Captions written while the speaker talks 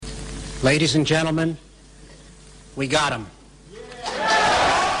Ladies and gentlemen, we got him.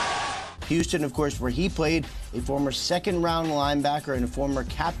 Houston, of course, where he played, a former second-round linebacker and a former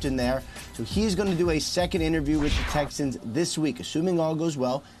captain there. So he's going to do a second interview with the Texans this week. Assuming all goes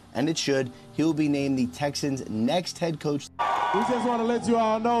well, and it should, he will be named the Texans' next head coach. We just want to let you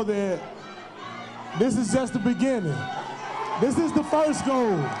all know that this is just the beginning. This is the first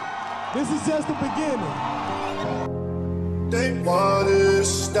goal. This is just the beginning. They want to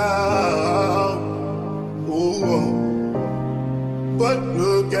stop. Ooh. But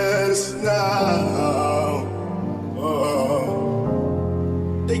look at us now.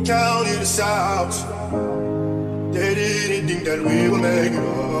 They counted us out. They didn't think that we would make it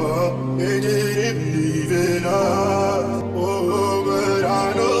up. They didn't believe in us. Oh, but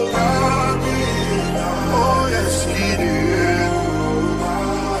I know God did. Oh, yes, He did.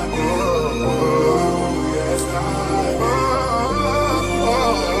 Oh, yes, I did.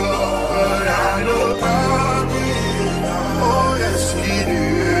 But I know God did. Oh, yes, He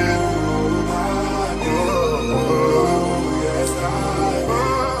did. Oh, yes, I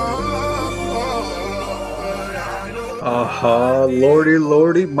did. Lordy,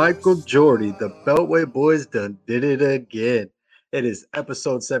 Lordy, Michael Jordy, the Beltway boys done did it again. It is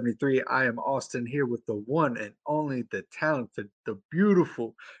episode 73. I am Austin here with the one and only, the talented, the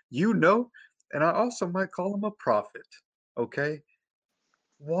beautiful, and I also might call him a prophet. Okay.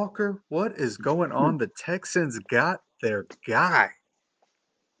 Walker, what is going on? The Texans got their guy.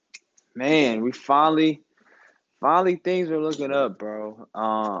 Man, we finally things are looking up, bro.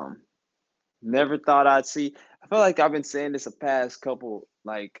 Never thought I'd see. I feel like I've been saying this the past couple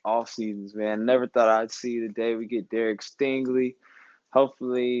off seasons, man. Never thought I'd see the day we get Derek Stingley.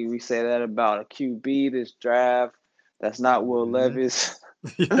 Hopefully, we say that about a QB this draft. That's not Will Levis.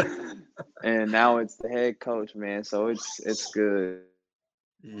 And now it's the head coach, man. So it's good.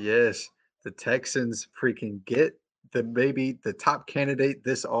 Yes, the Texans freaking get maybe the top candidate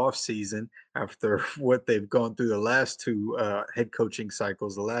this offseason after what they've gone through the last two head coaching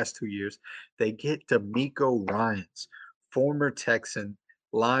cycles, the last 2 years. They get DeMeco Ryans, former Texan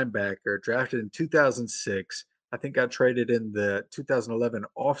linebacker, drafted in 2006. I think got traded in the 2011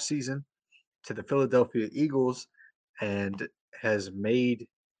 offseason to the Philadelphia Eagles and has made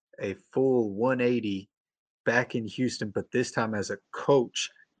a full 180 back in Houston, but this time as a coach.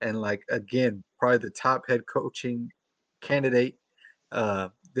 And again, probably the top head coaching candidate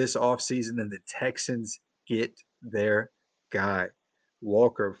this offseason, and the Texans get their guy.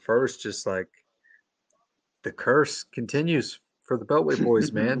 Walker first, just like the curse continues for the Beltway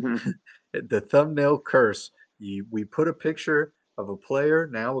boys, man. The thumbnail curse. We put a picture of a player,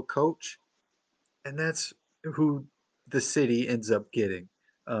 now a coach, and that's who the city ends up getting.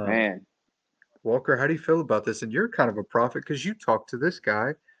 Man. Walker, how do you feel about this? And you're kind of a prophet because you talked to this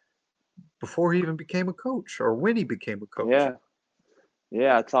guy before he even became a coach or when he became a coach.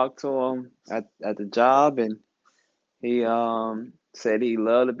 Yeah, I talked to him at the job, and he said he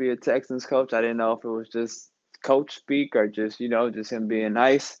loved to be a Texans coach. I didn't know if it was just coach speak or just just him being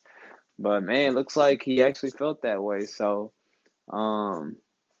nice, but man, looks like he actually felt that way. So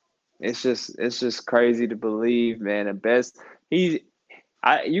it's just crazy to believe, man. The best you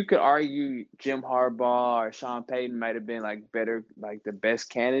could argue Jim Harbaugh or Sean Payton might have been better, the best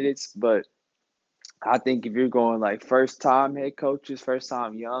candidates, but I think if you're going first time head coaches, first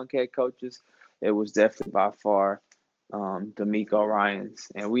time young head coaches, it was definitely by far DeMeco Ryans.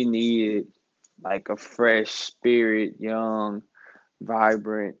 And we needed a fresh spirit, young,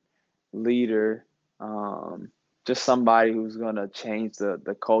 vibrant leader. Just somebody who's gonna change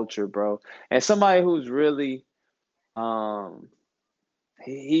the culture, bro. And somebody who's really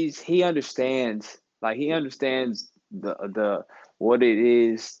he understands he understands the what it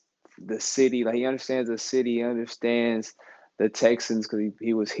is, the city. He understands the city, he understands the Texans because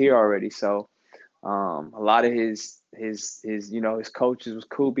he was here already. So a lot of his coaches was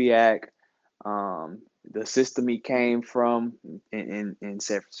Kubiak. The system he came from in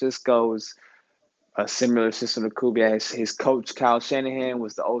San Francisco was a similar system to Kubiak. His coach Kyle Shanahan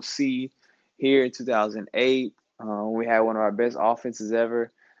was the OC here in 2008. We had one of our best offenses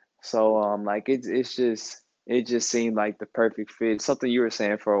ever. So it just seemed like the perfect fit. Something you were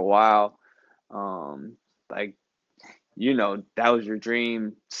saying for a while. That was your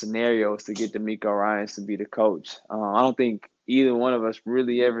dream scenario, was to get DeMeco Ryans to be the coach. I don't think either one of us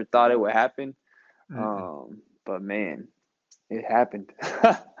really ever thought it would happen. But man, it happened.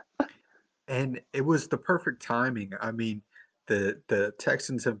 And it was the perfect timing. I mean, the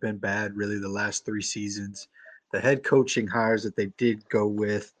Texans have been bad really the last 3 seasons. The head coaching hires that they did go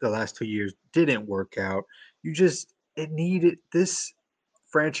with the last 2 years didn't work out. It needed this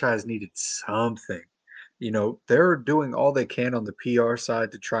franchise needed something. They're doing all they can on the PR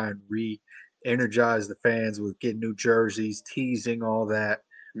side to try and re-energize the fans with getting new jerseys, teasing all that.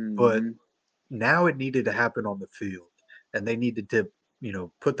 But Mm-hmm. now it needed to happen on the field, and they needed to,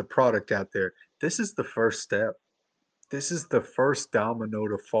 put the product out there. This is the first step. This is the first domino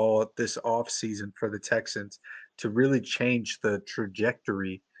to fall this offseason for the Texans to really change the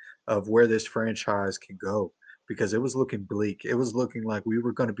trajectory of where this franchise can go because it was looking bleak. It was looking like we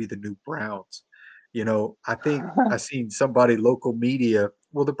were going to be the new Browns. I think I seen somebody local media.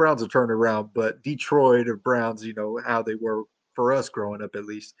 Well, the Browns have turned around, but Detroit or Browns, how they were for us growing up at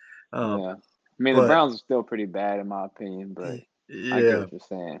least. Um, Yeah. I mean, the but Browns are still pretty bad in my opinion, but I get yeah, what you're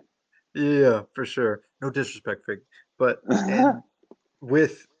saying. yeah, for sure. No disrespect, Fig, but and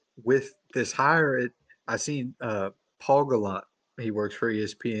with this hire, I seen Paul Gallant. He works for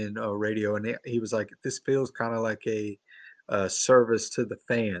ESPN radio, and he was like, "This feels kind of like a service to the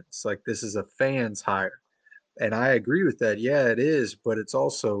fans. Like this is a fans hire." And I agree with that. Yeah, it is, but it's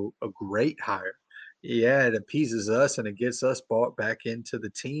also a great hire. Yeah, it appeases us and it gets us bought back into the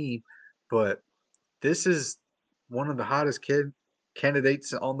team. But this is one of the hottest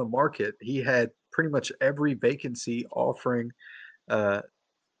candidates on the market. He had pretty much every vacancy offering uh,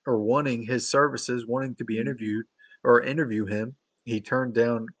 or wanting his services, wanting to be interviewed or interview him. He turned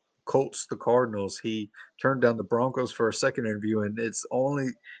down Colts, the Cardinals. He turned down the Broncos for a second interview, and it's only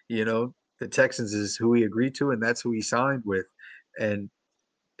the Texans is who he agreed to, and that's who he signed with. And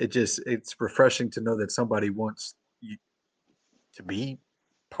it's refreshing to know that somebody wants you to be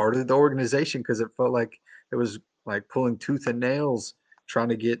part of the organization because it felt like it was like pulling tooth and nails trying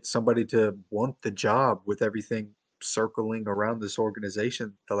to get somebody to want the job with everything circling around this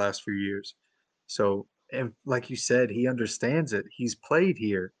organization the last few years. So, and like you said, he understands it. He's played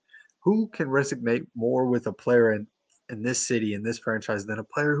here. Who can resonate more with a player in this city, in this franchise, than a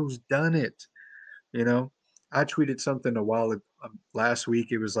player who's done it? You know, I tweeted something a while last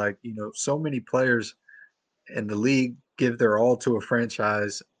week. It was like, so many players in the league give their all to a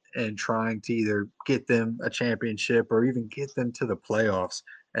franchise and trying to either get them a championship or even get them to the playoffs,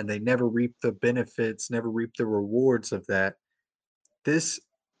 and they never reap the benefits, never reap the rewards of that. This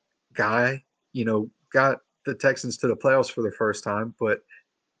guy, got the Texans to the playoffs for the first time, but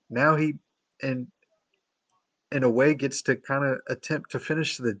now he in in a way gets to kind of attempt to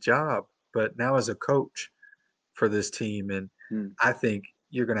finish the job, but now as a coach for this team. And Hmm. I think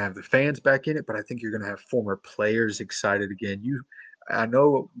you're going to have the fans back in it, but I think you're going to have former players excited again. I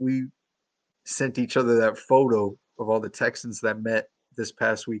know we sent each other that photo of all the Texans that met this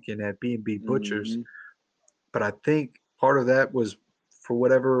past weekend at B&B Butchers, Mm-hmm. but I think part of that was for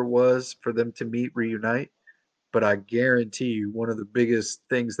whatever it was for them to meet, reunite. But I guarantee you, one of the biggest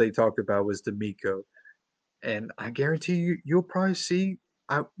things they talked about was D'Amico, and I guarantee you'll probably see.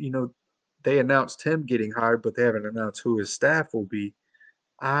 They announced him getting hired, but they haven't announced who his staff will be.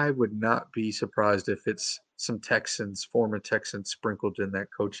 I would not be surprised if it's some Texans, former Texans, sprinkled in that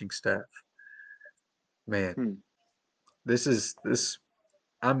coaching staff. Man, Hmm. this.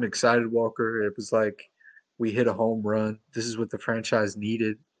 I'm excited, Walker. It was like we hit a home run. This is what the franchise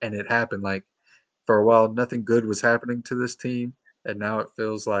needed, and it happened. Like for a while, nothing good was happening to this team, and now it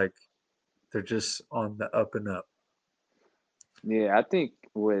feels like they're just on the up and up. Yeah, I think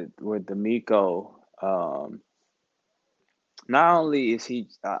with D'Amico, not only is he,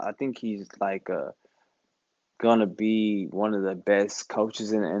 I think he's like gonna be one of the best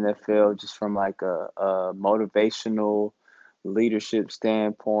coaches in the NFL, just from like a motivational leadership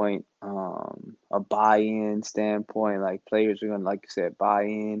standpoint, a buy-in standpoint. Like players are gonna, like you said, buy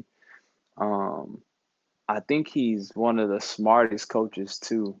in. Um, I think he's one of the smartest coaches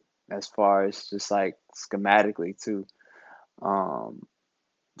too, as far as just like schematically too. Um,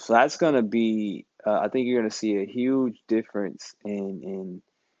 so that's gonna be. I think you're gonna see a huge difference in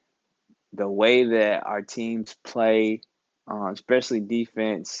the way that our teams play, especially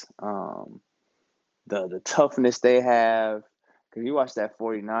defense. The toughness they have. Because you watch that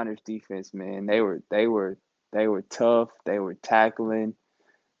 49ers defense, man, they were tough. They were tackling,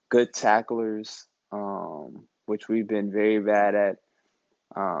 good tacklers, which we've been very bad at.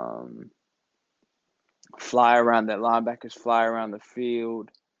 Um, fly around that linebackers fly around the field.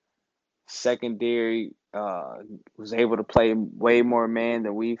 Secondary was able to play way more man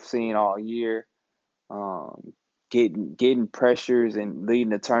than we've seen all year. Um, getting pressures and leading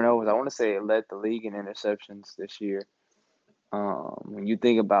the turnovers. I want to say it led the league in interceptions this year. When you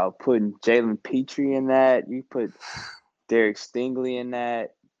think about putting Jalen Petrie in that, you put Derek Stingley in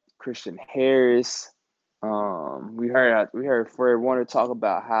that, Christian Harris. We heard Fred Warner talk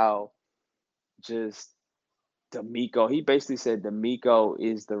about how just D'Amico. He basically said D'Amico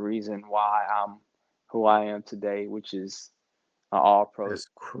is the reason why I'm who I am today, which is an all-pro That's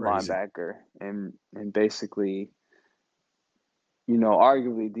crazy. linebacker, and basically,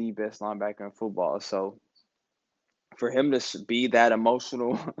 arguably the best linebacker in football. So for him to be that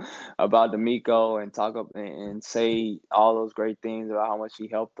emotional about D'Amico and talk up and say all those great things about how much he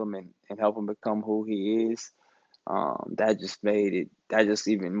helped him and help him become who he is, that just made it. That just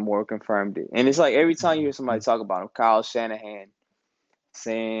even more confirmed it. And it's like every time you hear somebody Mhm. talk about him, Kyle Shanahan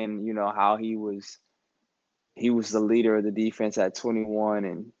saying, how he was the leader of the defense at 21,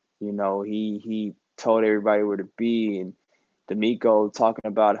 and he told everybody where to be, and D'Amico talking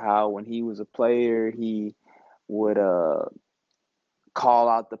about how when he was a player he would call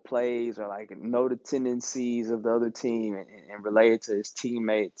out the plays or like know the tendencies of the other team and relate it to his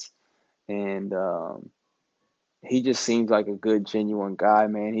teammates, and he just seems like a good, genuine guy,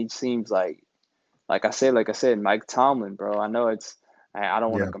 man. He seems like I said, Mike Tomlin, bro. I know I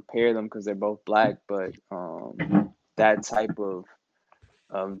don't want to Yeah. compare them because they're both black, but that type of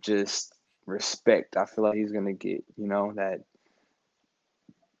just respect, I feel like he's gonna get. That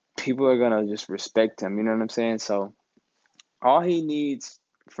people are gonna just respect him. You know what I'm saying? So all he needs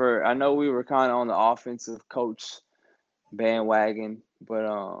I know we were kind of on the offensive coach bandwagon, but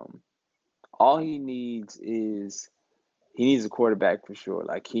all he needs a quarterback for sure.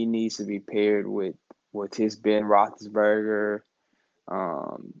 Like he needs to be paired with his Ben Roethlisberger,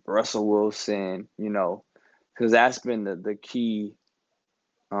 Russell Wilson, because that's been the key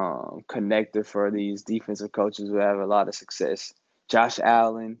connector for these defensive coaches who have a lot of success. Josh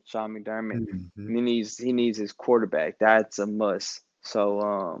Allen, Sean McDermott, Mhm. he needs his quarterback. That's a must.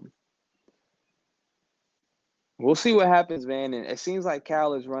 So we'll see what happens, man. And it seems like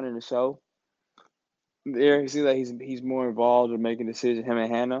Cal is running the show. There, you see that he's more involved in making decisions. Him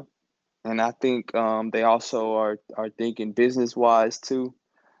and Hannah, and I think they also are thinking business wise too.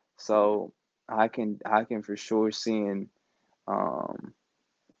 So I can for sure seeing um,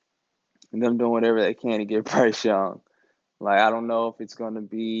 them doing whatever they can to get Bryce Young. Like I don't know if it's going to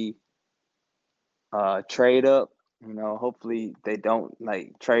be trade up. Hopefully they don't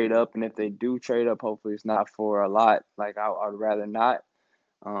like trade up, and if they do trade up, hopefully it's not for a lot. Like I'd rather not.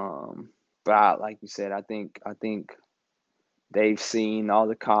 Um, but like you said, I think they've seen all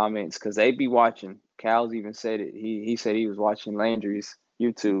the comments because they be watching. Cal's even said it. He said he was watching Landry's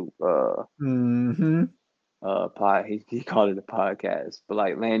YouTube Mhm. pod. He called it a podcast, but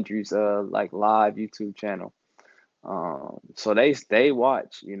like Landry's like live YouTube channel. So they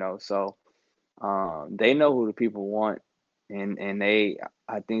watch, so they know who the people want, and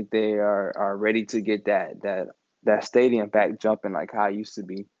I think they are ready to get that stadium back jumping like how it used to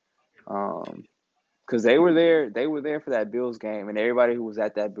be. Because they were there for that Bills game, and everybody who was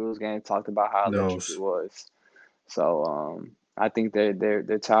at that Bills game talked about how electric it Knows. was. So I think they're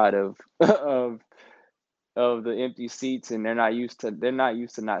tired of of the empty seats, and they're not used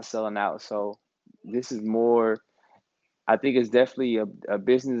to not selling out. So this is more. I think it's definitely a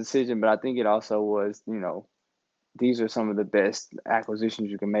business decision, but I think it also was, these are some of the best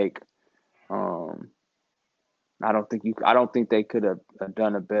acquisitions you can make. Um, I don't think they could have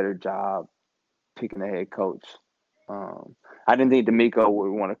done a better job picking a head coach. I didn't think D'Amico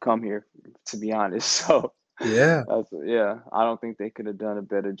would want to come here, to be honest. So, Yeah. yeah, I don't think they could have done a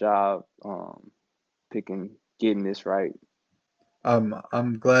better job getting this right.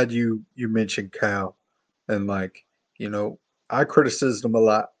 I'm glad you mentioned Cal, and like you know I criticized him a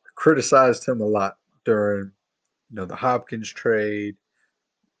lot during the Hopkins trade.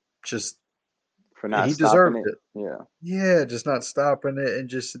 Just For not he stopping deserved it. it. Yeah. Yeah, just not stopping it, and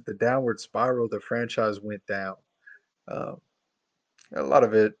just the downward spiral the franchise went down. Um, a lot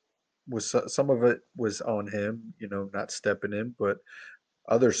of it some of it was on him, not stepping in, but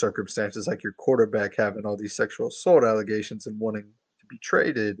other circumstances like your quarterback having all these sexual assault allegations and wanting to be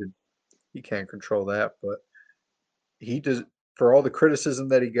traded, and he can't control that. But he does for all the criticism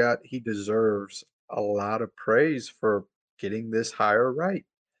that he got, he deserves a lot of praise for getting this hire right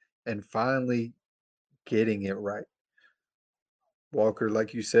and finally getting it right. Walker,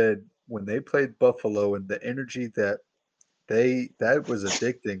 like you said, when they played Buffalo and the energy that was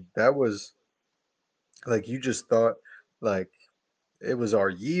addicting. That was like you just thought like it was our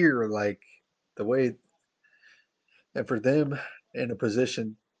year, like the way and for them in a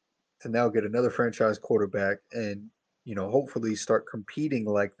position to now get another franchise quarterback and hopefully start competing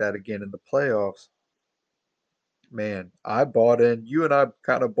like that again in the playoffs. Man, I bought in. You and I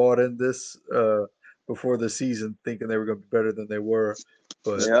kind of bought in this before the season, thinking they were going to be better than they were.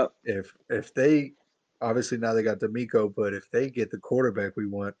 But Yep. if they obviously now they got D'Amico, but if they get the quarterback we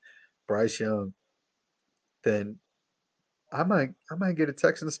want, Bryce Young, then I might get a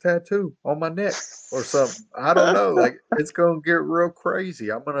Texans tattoo on my neck or something. I don't know. Like it's gonna get real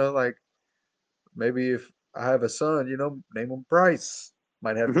crazy. I'm gonna like maybe if I have a son, name him Bryce.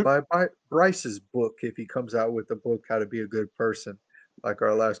 Might have to Mhm. buy Bryce's book if he comes out with the book How to Be a Good Person, like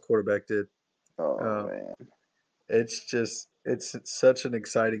our last quarterback did. Oh Um, man. it's such an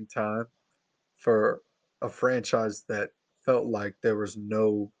exciting time for a franchise that felt like there was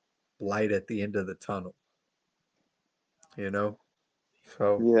no light at the end of the tunnel, you know?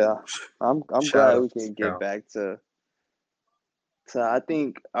 So Yeah. I'm shout glad out we to can get Cal. back to I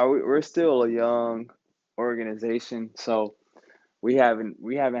think we're still a young organization, so we haven't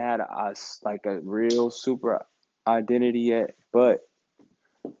had like a real super identity yet, but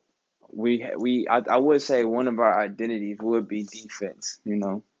I would say one of our identities would be defense.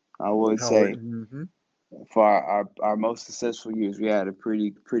 I would Oh, say mhm. for our most successful years, we had a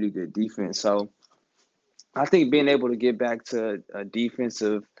pretty good defense. So I think being able to get back to a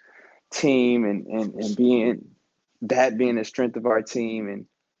defensive team and being the strength of our team and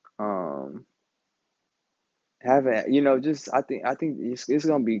um having just I think it's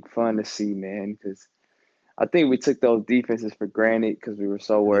gonna be fun to see, man, because I think we took those defenses for granted because we were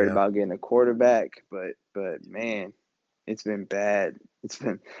so worried Yeah. about getting a quarterback. But man, it's been bad.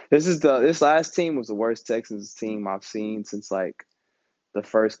 This last team was the worst Texans team I've seen since like the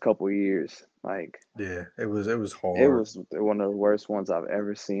first couple years. Like Yeah, it was it hard. was one of the worst ones I've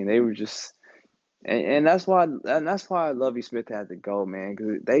ever seen. They were just and that's why Lovie Smith had to go, man,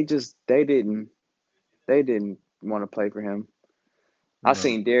 because they didn't want to play for him. I No.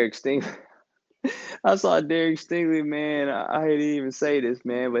 seen Derek Stingley. I saw Derek Stingley, man. I hate to even say this,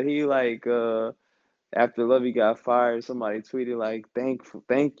 man, but he like after Lovey got fired, somebody tweeted like,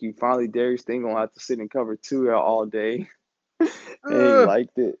 thank you. Finally, Derek Stingley gonna have to sit and cover two all day, and he Uh,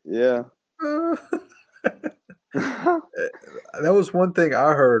 liked it. Yeah. uh. That was one thing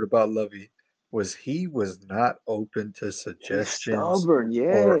I heard about Lovey was he was not open to He's suggestions stubborn.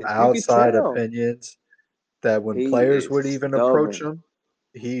 or Yes, you could outside tell. opinions that when He players is would even approach stubborn. him,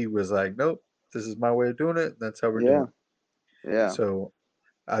 he was like, "Nope, this is my way of doing it. That's how we're doing Yeah, it." yeah. So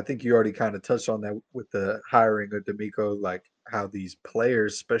I think you already kind of touched on that with the hiring of D'Amico, like how these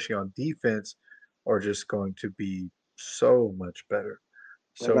players, especially on defense, are just going to be so much better,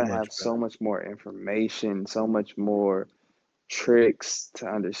 They're so gonna much have so better. much more information, so much more tricks to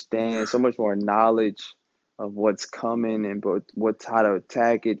understand, so much more knowledge of what's coming and what's how to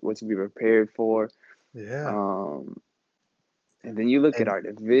attack it, what to be prepared for. Yeah, Um, and then you look at and our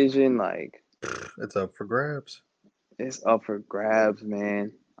division, like it's up for grabs. it's up for grabs,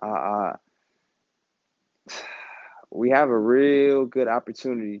 man. I we have a real good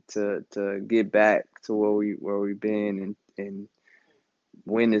opportunity to get back to where we've been and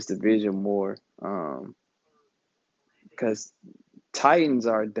win this division more. Because Titans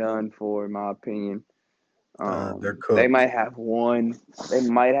are done for, in my opinion. Done. They're They cooked. might have one. They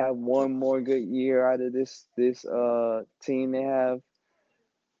might have one more good year out of this team they have.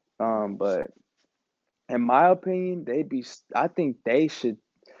 But in my opinion, they'd be. I think they should.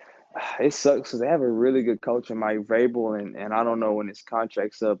 It sucks because they have a really good coach in Mike Vrabel, and I don't know when his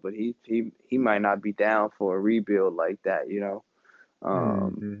contract's up, but he might not be down for a rebuild like that.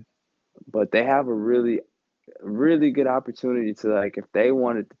 Um, Hmm. but they have a really good opportunity to, like, if they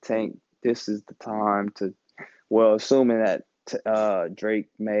wanted to tank, this is the time to. Well, assuming that Drake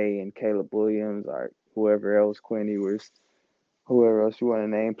May and Caleb Williams or whoever else, Quinn Ewers, whoever else you want to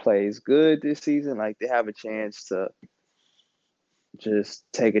name, plays good this season, like they have a chance to just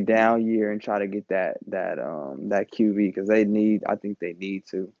take a down year and try to get that QB because I think they need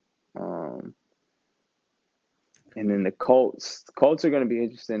to. Um, and then the Colts are going to be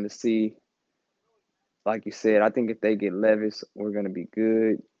interesting to see. Like you said, I think if they get Levis, we're going to be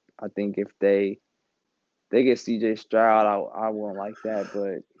good. I think if they get CJ Stroud, I won't like that,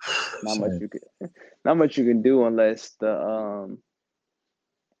 but not much Same. you could not much you can do unless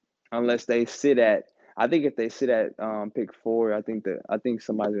they sit at. I think if they sit at pick 4, I think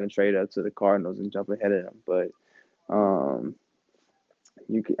somebody's gonna trade up to the Cardinals and jump ahead of them. But um,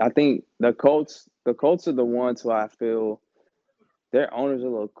 I think the Colts are the ones who I feel their owners are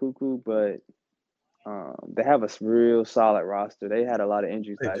a little cuckoo, but they have a real solid roster. They had a lot of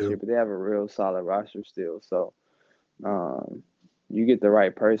injuries They last year, do. but they have a real solid roster still. So um, you get the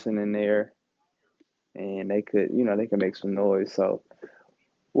right person in there, and they could make some noise. So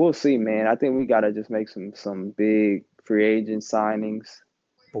we'll see, man. I think we gotta just make some big free agent signings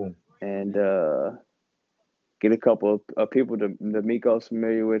Boom. and get a couple of people that Miko's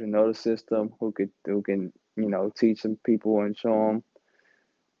familiar with and know the system who can teach some people and show them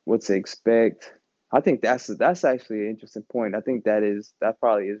what to expect. I think that's actually an interesting point. I think that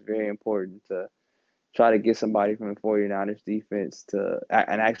probably is very important to try to get somebody from the 49ers defense to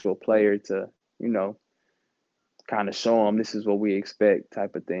an actual player to, you know, kind of show them this is what we expect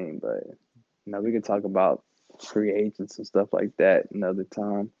type of thing. But, you know, we can talk about free agents and stuff like that another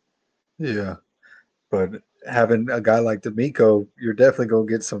time. Yeah. But having a guy like D'Amico, you're definitely going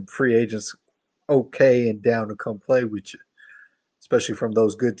to get some free agents okay and down to come play with you, especially from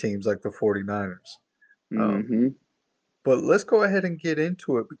those good teams like the 49ers. Um, Mm-hmm. but let's go ahead and get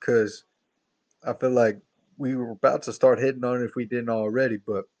into it because I feel like we were about to start hitting on it if we didn't already,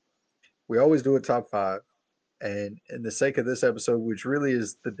 but we always do a top five. And in the sake of this episode, which really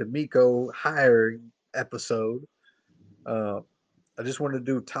is the D'Amico hiring episode, uh, I just want to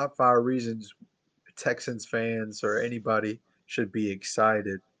do top five reasons Texans fans or anybody should be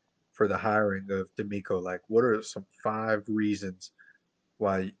excited for the hiring of D'Amico. Like, what are some five reasons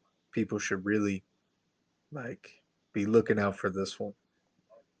why people should really like be looking out for this one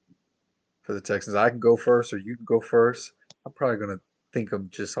for the Texans? I can go first, or you can go first. I'm probably gonna think them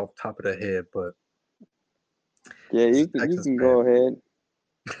just off top of the head, but Yeah, as a you Texans can fan, go ahead.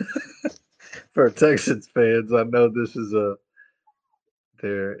 for Texans fans, I know this is a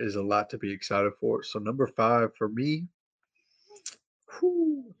there is a lot to be excited for. So number five for me,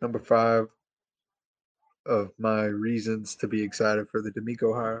 number five of my reasons to be excited for the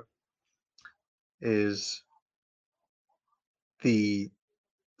D'Amico hire is the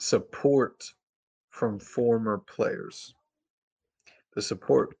support from former players. The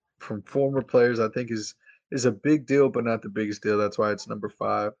support from former players, I think, is a big deal, but not the biggest deal. That's why it's number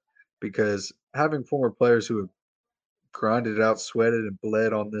five, because having former players who have grinded it out, sweated, and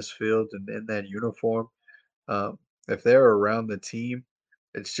bled on this field and in that uniform, um, if they're around the team,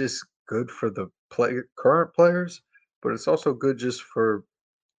 it's just good for the current players, but it's also good just for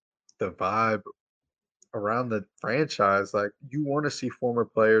the vibe around the franchise. Like you want to see former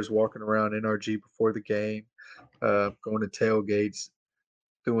players walking around NRG before the game, going to tailgates,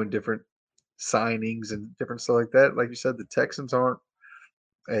 doing different signings and different stuff like that. Like you said, the Texans aren't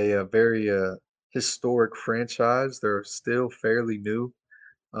a very historic franchise. They're still fairly new,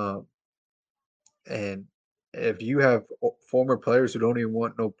 um, and if you have former players who don't even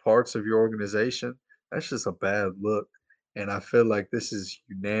want no parts of your organization, that's just a bad look. And I feel like this is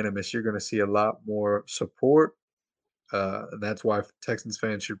unanimous. You're going to see a lot more support. And that's why Texans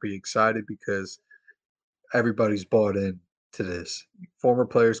fans should be excited because everybody's bought in to this. Former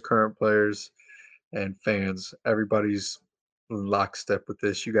players, current players, and fans. Everybody's in lockstep with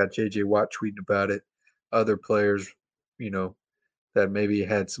this. You got JJ Watt tweeting about it. Other players, you know, that maybe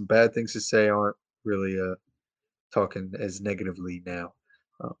had some bad things to say aren't really talking as negatively now.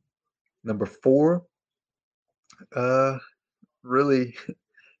 Uh, number four, uh, really,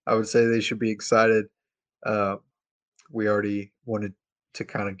 I would say they should be excited. Uh, we already wanted to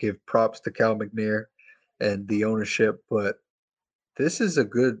kind of give props to Cal McNair and the ownership, but this is a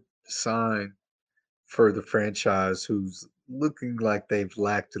good sign for the franchise who's looking like they've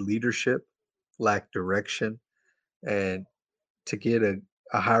lacked leadership, lacked direction, and to get a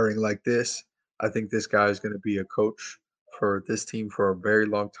hiring like this, I think this guy is going to be a coach for this team for a very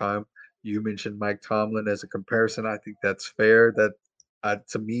long time. You mentioned Mike Tomlin as a comparison. I think that's fair. That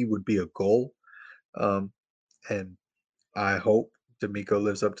to me would be a goal, um, and I hope D'Amico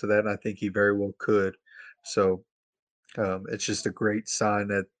lives up to that. And I think he very well could. So it's just a great sign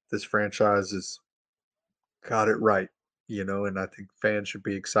that this franchise has got it right, and I think fans should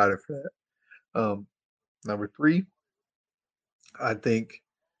be excited for that. Number three, I think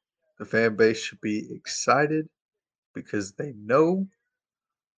the fan base should be excited because they know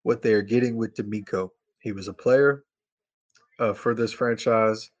what they are getting with D'Amico. He was a player for this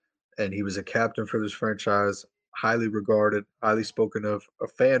franchise, and he was a captain for this franchise. Highly regarded, highly spoken of, a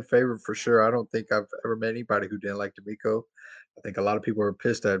fan favorite for sure. I don't think I've ever met anybody who didn't like D'Amico. I think a lot of people were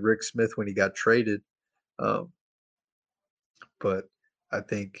pissed at Rick Smith when he got traded, um, but I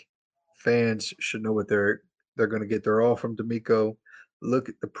think fans should know what they're going to get. They're all from D'Amico. Look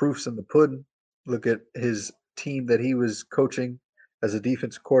at the proofs in the pudding. Look at his team that he was coaching as a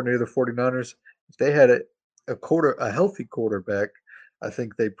defensive coordinator of the 49ers. If they had a healthy quarterback, I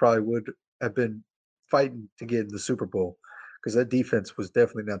think they probably would have been fighting to get in the Super Bowl because that defense was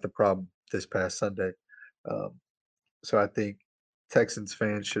definitely not the problem this past Sunday. Um, so I think Texans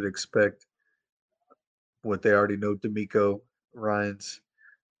fans should expect what they already know D'Amico Ryan's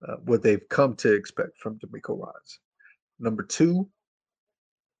what they've come to expect from D'Amico Ryan's. Number two,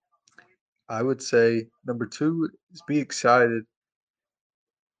 I would say number two is be excited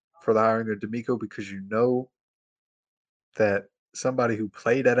for the hiring of D'Amico because you know that somebody who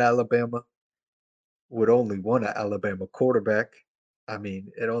played at Alabama would only want an Alabama quarterback. I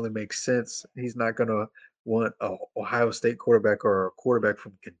mean, it only makes sense. He's not going to want a Ohio State quarterback or a quarterback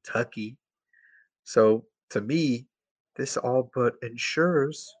from Kentucky. So to me, this all but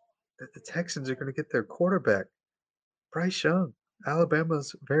ensures that the Texans are going to get their quarterback, Bryce Young,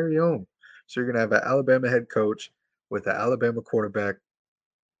 Alabama's very own. So you're going to have an Alabama head coach with an Alabama quarterback.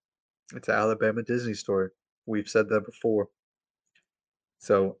 It's an Alabama Disney story. We've said that before.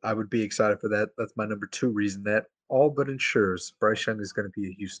 So I would be excited for that. That's my number two reason. That all but ensures Bryce Young is going to be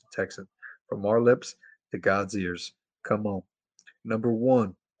a Houston Texan. From our lips to God's ears. Come on. Number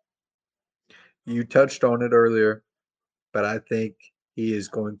one, you touched on it earlier, but I think he is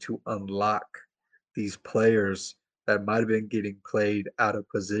going to unlock these players that might have been getting played out of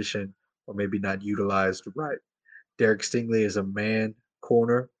position or maybe not utilized right. Derek Stingley is a man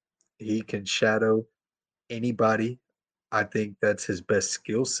corner. He can shadow anybody. I think that's his best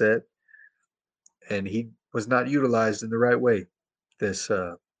skill set, and he was not utilized in the right way this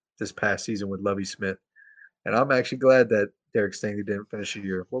past season with Lovey Smith. And I'm actually glad that Derek Stingley didn't finish the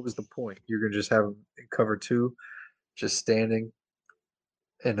year. What was the point? You're gonna just have him in cover two, just standing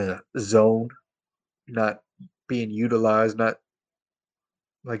in a zone, not being utilized, not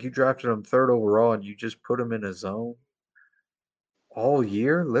like you drafted him third overall and you just put him in a zone all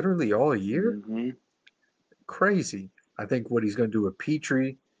year, literally all year. Mm-hmm. Crazy. I think what he's going to do with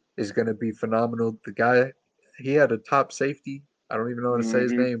Petrie is going to be phenomenal. The guy, he had a top safety. I don't even know how to say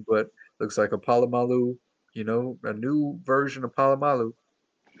his Mm-hmm. name, but looks like a Palomalu, a new version of Palomalu.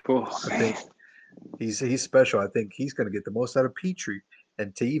 Oh I man. think he's special. I think he's going to get the most out of Petrie.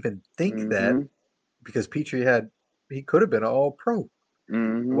 And to even think that, Mm-hmm. because he could have been an all pro the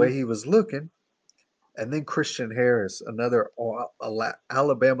Mm-hmm. way he was looking. And then Christian Harris, another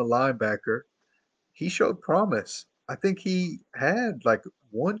Alabama linebacker, he showed promise. I think he had like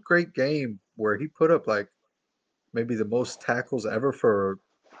one great game where he put up like maybe the most tackles ever for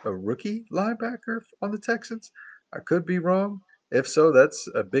a rookie linebacker on the Texans. I could be wrong. If so, that's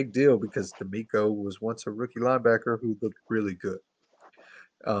a big deal because D'Amico was once a rookie linebacker who looked really good.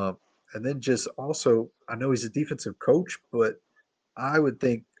 Um, and then just also, I know he's a defensive coach, but I would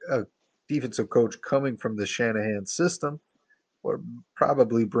think a defensive coach coming from the Shanahan system would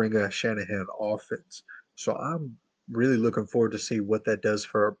probably bring a Shanahan offense. So I'm really looking forward to see what that does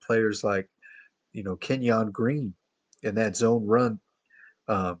for players like, Kenyon Green in that zone run,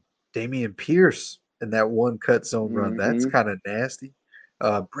 um, Damian Pierce in that one cut zone run. That's Mm-hmm. kind of nasty.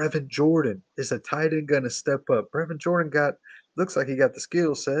 Brevin Jordan is a tight end going to step up. Brevin Jordan looks like he got the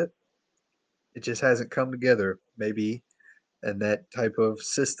skill set. It just hasn't come together. Maybe and that type of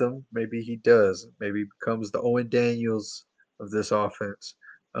system, maybe he does. Maybe he becomes the Owen Daniels of this offense.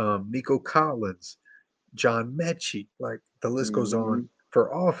 Nico Collins, John Mechie, like the list goes Mm-hmm. on for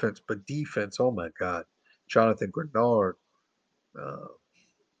offense, but defense, oh my God. Jonathan Grenard, uh,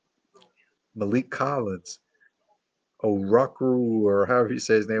 Malik Collins, O'Ruckru, or however you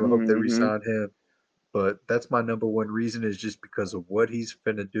say his name. I hope they Mm-hmm. resign him. But that's my number one reason is just because of what he's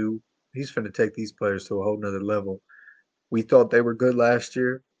finna do. He's finna take these players to a whole nother level. We thought they were good last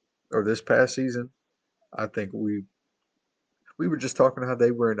year or this past season. I think we were just talking how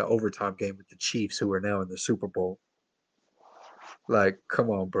they were in the overtime game with the Chiefs, who are now in the Super Bowl. Like, come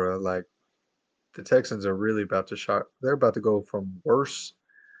on, bro. Like, the Texans are really about to shock. They're about to go from worse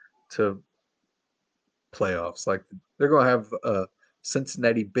to playoffs. Like, they're gonna have a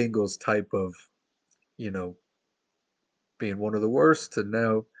Cincinnati Bengals type of, you know, being one of the worst to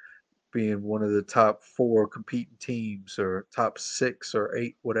now being one of the top four competing teams or top 6 or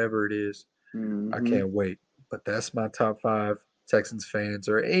 8, whatever it is. I Mm-hmm. can't wait. But that's my top five. Texans fans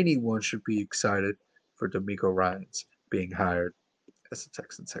or anyone should be excited for D'Amico Ryans being hired as the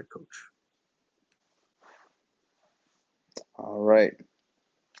Texans head coach. All right.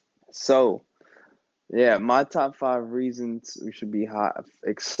 So, yeah, my top 5 reasons we should be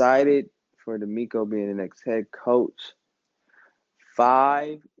excited for D'Amico being the next head coach.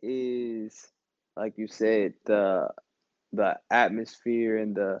 5 is, like you said, the atmosphere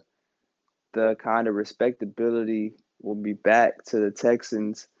and the kind of respectability will be back to the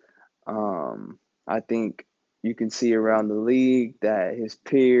Texans. I think you can see around the league that his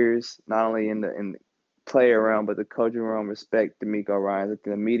peers, not only in the player realm but the coaching realm, respect D'Amico Ryans. I think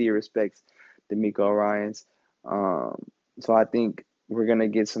the media respects D'Amico Ryans. So I think we're gonna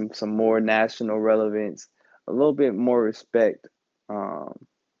get some more national relevance, a little bit more respect um,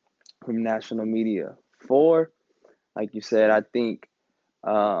 from national media. 4, like you said, I think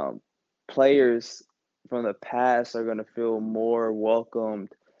um, players from the past are going to feel more welcomed,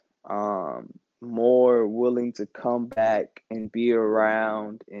 more willing to come back and be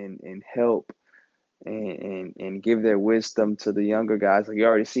around and help and give their wisdom to the younger guys. Like you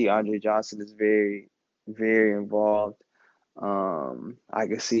already see, Andre Johnson is very, very involved. I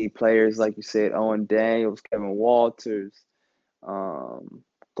can see players like you said, Owen Daniels, Kevin Walters,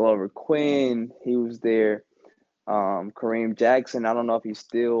 Glover Quinn. He was there. Kareem Jackson. I don't know if he's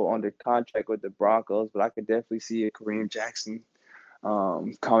still under contract with the Broncos, but I could definitely see a Kareem Jackson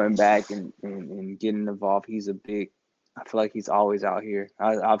coming back and getting involved. He's a big. I feel like he's always out here.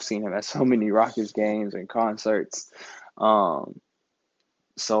 I've seen him at so many Rockets games and concerts.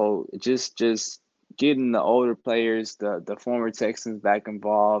 So just getting the older players, the former Texans back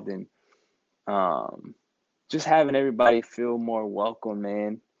involved, and just having everybody feel more welcome,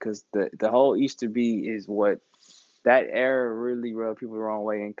 man. Because the whole Easter beat is what that era really rubbed people the wrong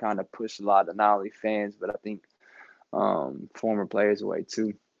way and kind of pushed a lot of not only fans, but I think former players away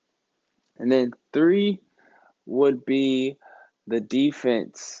too. And then 3 would be the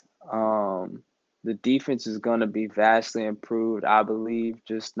defense. The defense is going to be vastly improved, I believe,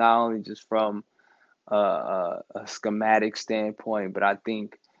 just not only just from a schematic standpoint, but I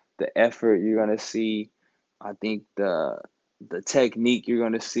think the effort you're going to see, I think the technique you're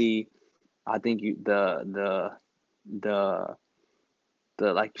going to see, I think the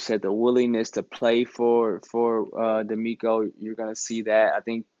like you said, the willingness to play for D'Amico, you're going to see that. I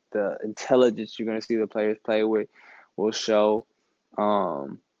think the intelligence you're going to see the players play with will show.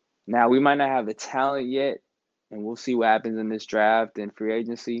 Now, we might not have the talent yet, and we'll see what happens in this draft and free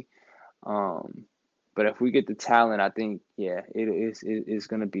agency. But if we get the talent, I think, yeah, it's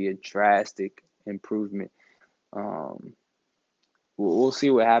going to be a drastic improvement. We'll see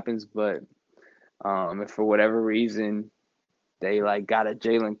what happens, but if for whatever reason they like got a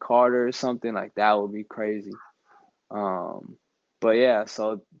Jalen Carter or something, like that would be crazy. But yeah,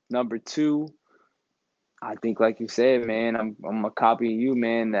 so number 2, I think, like you said, man, I'm a copy of you,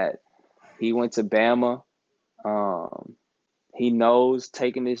 man, that he went to Bama. He knows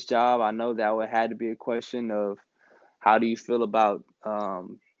taking this job. I know that would had to be a question of how do you feel about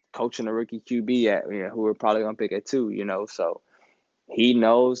coaching a rookie QB at who we're probably gonna pick at 2, So he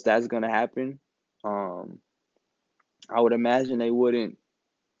knows that's gonna happen. I would imagine they wouldn't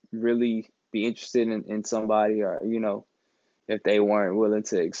really be interested in somebody, or if they weren't willing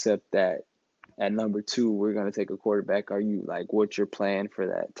to accept that at number 2, we're going to take a quarterback. Are you like, what's your plan for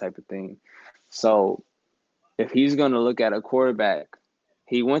that type of thing? So if he's going to look at a quarterback,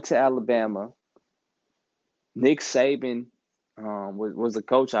 he went to Alabama. Nick Saban was a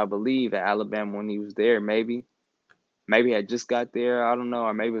coach, I believe, at Alabama when he was there. Maybe had just got there. I don't know,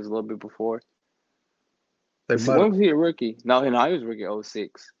 or maybe it was a little bit before. When was he a rookie? No, he was a rookie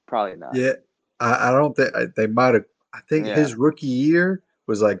 06. Probably not. Yeah, I don't think they might have. I think his rookie year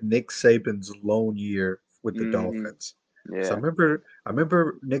was like Nick Saban's lone year with the Dolphins. Yeah. So I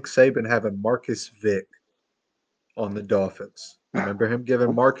remember Nick Saban having Marcus Vick on the Dolphins. I remember him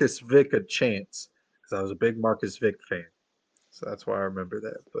giving Marcus Vick a chance because I was a big Marcus Vick fan. So that's why I remember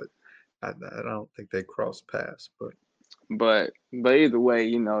that. But I don't think they crossed paths. But either way,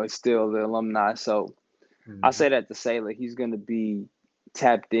 it's still the alumni. So I say that to say, like, he's going to be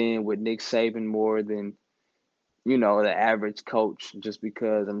tapped in with Nick Saban more than, the average coach, just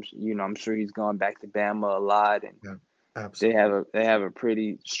because I'm sure he's gone back to Bama a lot, and absolutely. they have a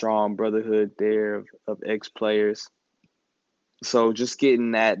pretty strong brotherhood there of ex-players. So just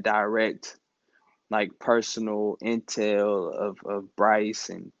getting that direct, like, personal intel of Bryce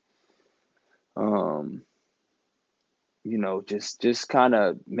and just kind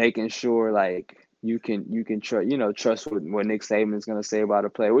of making sure, like, you can trust what Nick Saban is going to say about a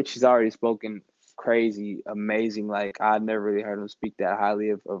player, which he's already spoken crazy, amazing. Like, I never really heard him speak that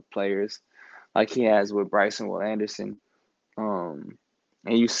highly of players like he has with Bryson Will Anderson. And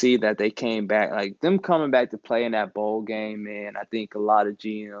you see that they came back, like them coming back to play in that bowl game, man. I think a lot of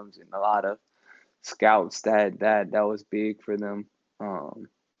GMs and a lot of scouts that was big for them.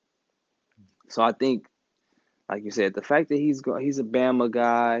 So I think, like you said, the fact that he's a Bama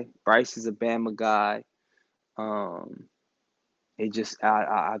guy, Bryce is a Bama guy. It just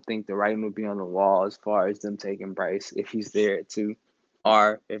I think the writing would be on the wall as far as them taking Bryce if he's there too,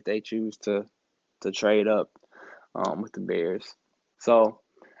 or if they choose to trade up with the Bears. So,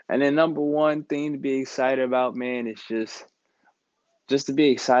 and then number 1 thing to be excited about, man, is just to be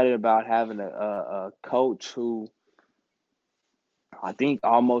excited about having a coach who, I think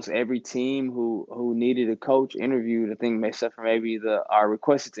almost every team who needed a coach interviewed. I think except for maybe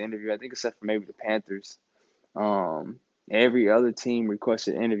requested to interview. I think except for maybe the Panthers. Every other team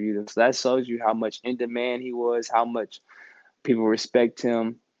requested to interview them. So that shows you how much in demand he was, how much people respect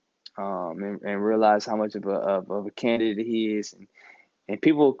him, and realize how much of a candidate he is, And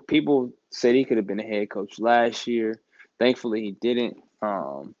people said he could have been a head coach last year. Thankfully, he didn't.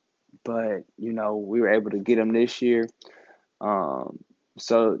 But we were able to get him this year.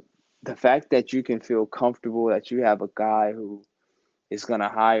 So the fact that you can feel comfortable that you have a guy who is going to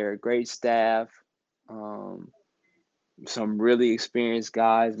hire a great staff, some really experienced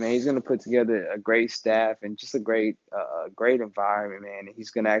guys, man, he's going to put together a great staff and just a great environment, man. And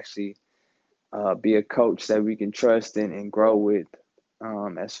he's going to actually be a coach that we can trust and grow with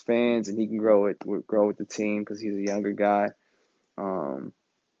as fans, and he can grow with the team because he's a younger guy.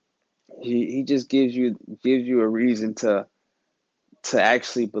 He just gives you a reason to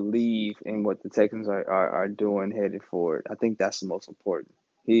actually believe in what the Texans are doing headed forward. I think that's the most important.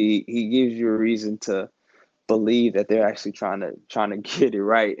 He gives you a reason to believe that they're actually trying to get it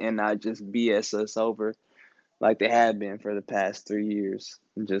right and not just BS us over like they have been for the past 3 years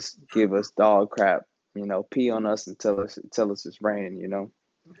and just give us dog crap, pee on us and tell us it's raining.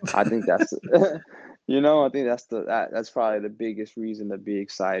 I think that's I think that's probably the biggest reason to be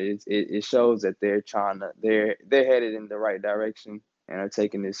excited. It shows that they're headed in the right direction and are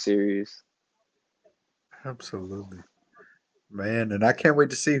taking this serious. Absolutely. Man, and I can't wait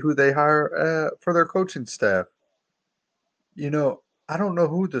to see who they hire for their coaching staff. I don't know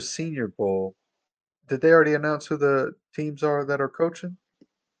who the Senior Bowl. Did they already announce who the teams are that are coaching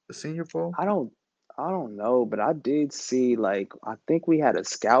the Senior Bowl? I don't know, but I did see I think we had a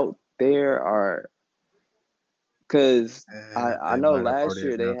scout there or because I They know might have last already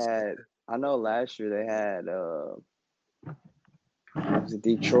year they announced had was it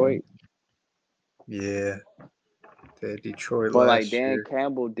Detroit? it. Yeah, they had Detroit But last Dan year.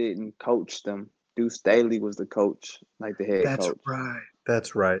 Campbell didn't coach them. Deuce Staley was the coach, like the head That's coach. right.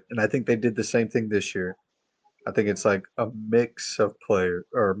 That's right. And I think they did the same thing this year. I think it's like a mix of players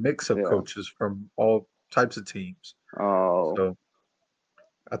or a mix of Yeah. coaches from all types of teams. Oh, So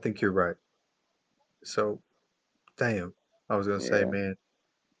I think you're right. So damn, I was gonna say, yeah. man,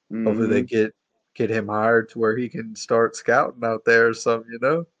 hopefully they Mm-hmm. get him hired to where he can start scouting out there or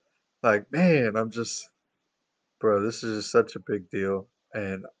something. Like, man, bro, this is just such a big deal.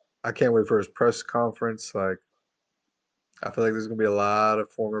 And I can't wait for his press conference. Like, I feel like there's gonna be a lot of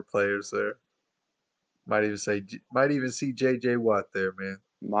former players there. Might even see JJ Watt there, man.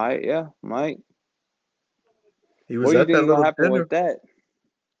 Might. He What was do you at think that is gonna little happen with dinner. that?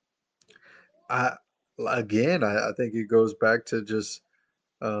 I I think it goes back to just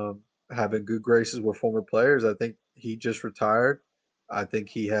having good graces with former players. I think he just retired. I think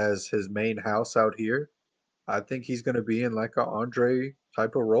he has his main house out here. I think he's going to be in like a Andre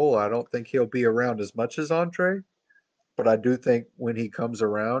type of role. I don't think he'll be around as much as Andre, but I do think when he comes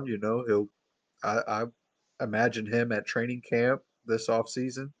around, he'll. I imagine him at training camp this off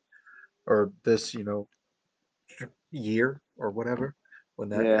season or this year or whatever when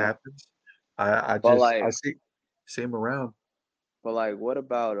that Yeah. happens. I But just I see him around. what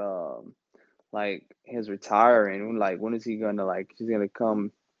about his retiring? When is he gonna he's gonna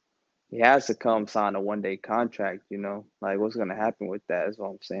come? He has to come sign a 1-day contract. Like what's gonna happen with that? Is what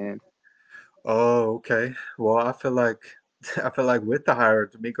I'm saying. Oh, okay. Well, I feel like I feel like with the hire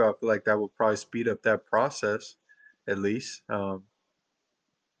of D'Amico, I feel like that will probably speed up that process at least. I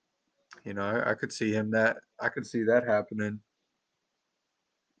could see I could see that happening.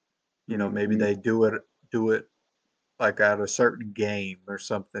 Maybe Mm-hmm. they do it like at a certain game or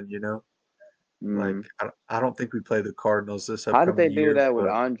something. Like Mm. I don't think we play the Cardinals this How did upcoming they do year, that with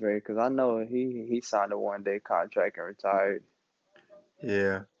but Andre? Because I know he signed a 1-day contract and retired.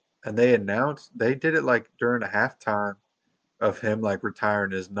 yeah. And they did it like during a halftime of him like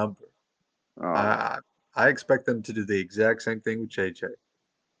retiring his number. Oh, I I expect them to do the exact same thing with JJ.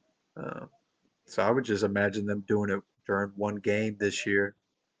 Um, so I would just imagine them doing it during one game this year,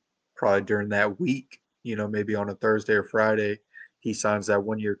 probably during that week. Maybe on a Thursday or Friday, he signs that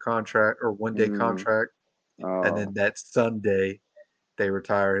 1 year contract or 1 day mm, contract, and then oh, that Sunday they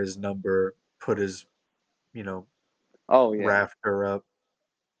retire his number, put his you know oh yeah, rafter up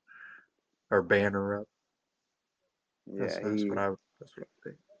or banner up. yeah. That's what I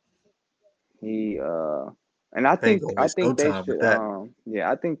think. He and I They ain't think gonna I waste no think they time with should that.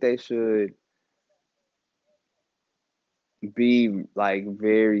 yeah, I think they should be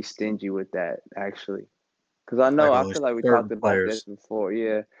very stingy with that actually. Because Like I only feel like we talked certain about this players. before.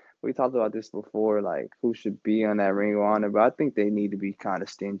 Yeah, we talked about this before, like who should be on that Ring of Honor. But I think they need to be kind of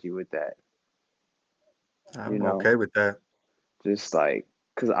stingy with that. You I'm know, okay with that. just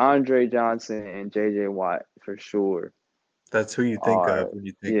because Andre Johnson and J.J. Watt for sure That's who you think of are when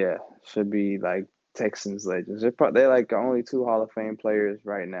you think. yeah should be Texans legends. They're like the only two Hall of Fame players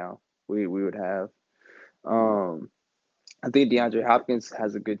right now we would have. Um, I think DeAndre Hopkins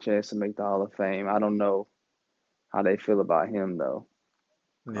has a good chance to make the Hall of Fame. I don't know how they feel about him though.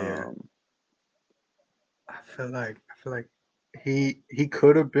 Yeah. I feel like he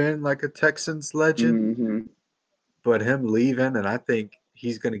could have been like a Texans legend, Mm-hmm. but him leaving, and I think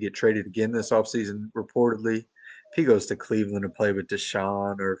he's going to get traded again this offseason, reportedly. If he goes to Cleveland and play with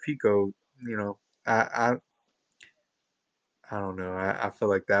Deshaun, or if he go, I I don't know. I feel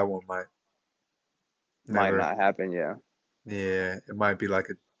like that one might Might never. not happen, yeah. Yeah, it might be like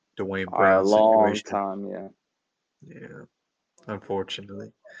a Dwayne A Brown long situation. time, yeah. Yeah,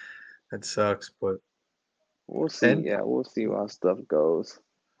 unfortunately, that sucks. But We'll see. and Yeah, we'll see how stuff goes.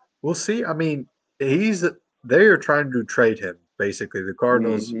 we'll see. I mean, they are trying to trade him. Basically, the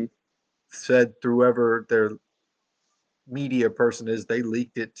Cardinals Mm-hmm. said through whoever their media person is, they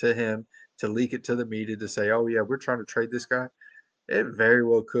leaked it to him to leak it to the media to say, "Oh yeah, we're trying to trade this guy." It very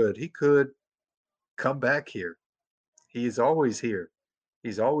well could. He could come back here. He's always here.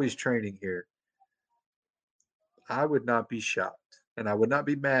 He's always training here. I would not be shocked, and I would not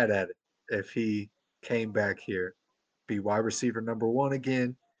be mad at it if he came back here, be wide receiver number one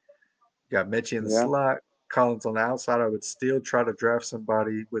again. Got Mechie in the Yeah. slot, Collins on the outside. I would still try to draft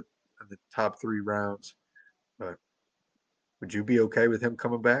somebody with the top 3 rounds. But would you be okay with him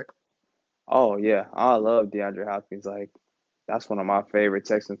coming back? Oh yeah. I love DeAndre Hopkins. Like that's one of my favorite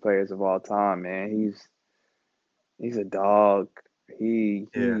Texans players of all time, man. He's a dog. Yeah,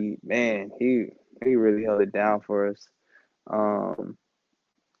 He really held it down for us. Um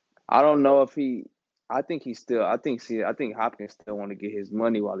I don't know if he. I think he still. I think. See. I think Hopkins still want to get his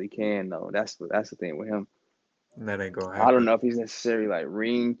money while he can, though. That's the thing with him. and that ain't gonna I don't happen. know if he's necessarily like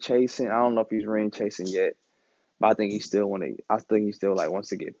ring chasing. I don't know if he's ring chasing yet, but I think he still want to. I think he still like wants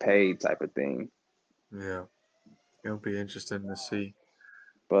to get paid type of thing. Yeah, it'll be interesting to see.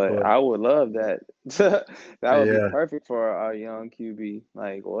 But But I would love that. That would be yeah, perfect for our young QB.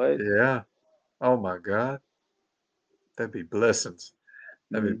 Like what? yeah. Oh my God, that'd be blessings.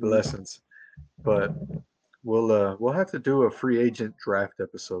 That'd be Hmm. blessings. But we'll have to do a free agent draft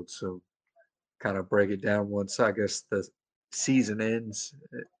episode soon. Kind of break it down once I guess the season ends.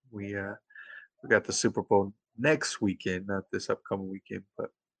 We got the Super Bowl next weekend, not this upcoming weekend,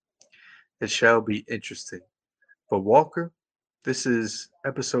 but it shall be interesting. But Walker, this is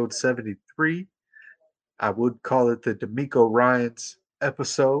episode 73. I would call it the D'Amico Ryans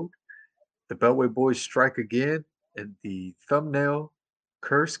episode. The Beltway Boys strike again, and the thumbnail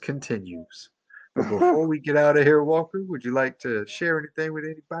curse continues. But before we get out of here, Walker, would you like to share anything with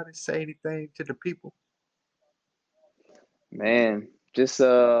anybody? Say anything to the people? Man, just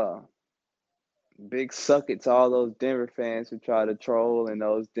big suck it to all those Denver fans who try to troll and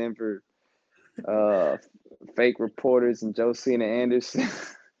those Denver uh fake reporters and Josina Anderson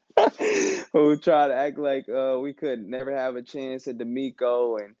who try to act like we could never have a chance at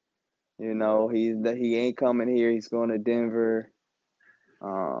D'Amico and he ain't coming here, he's going to Denver.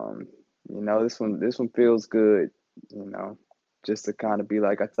 This one feels good, just to kind of be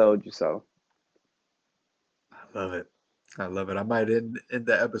like I told you so. I love it. I love it. I might end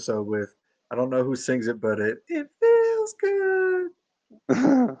the episode with I don't know who sings it, but it feels good.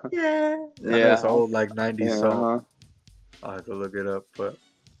 Yeah. I know it's Yeah. an old like 90s song. Uh-huh. I'll have to look it up. But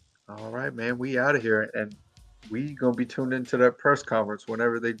all right, man, we out of here. And we gonna be tuned into that press conference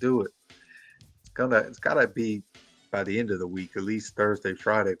whenever they do it. It's gotta be by the end of the week, at least Thursday,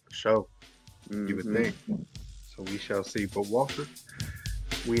 Friday for sure. You would think. So we shall see. But Walker,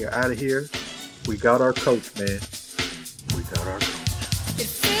 we are out of here. We got our coach, man. We got our coach. It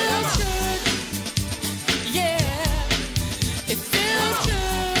feels good, yeah. It feels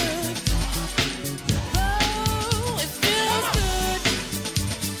good. Oh, it feels good.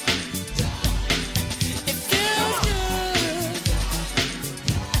 It feels good.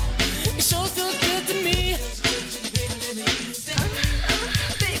 It sure feels good to me.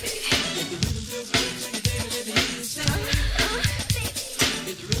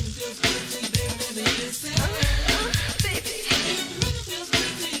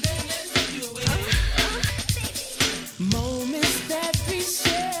 Moments that we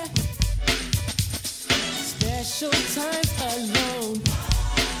share, special times alone.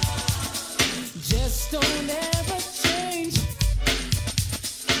 Just don't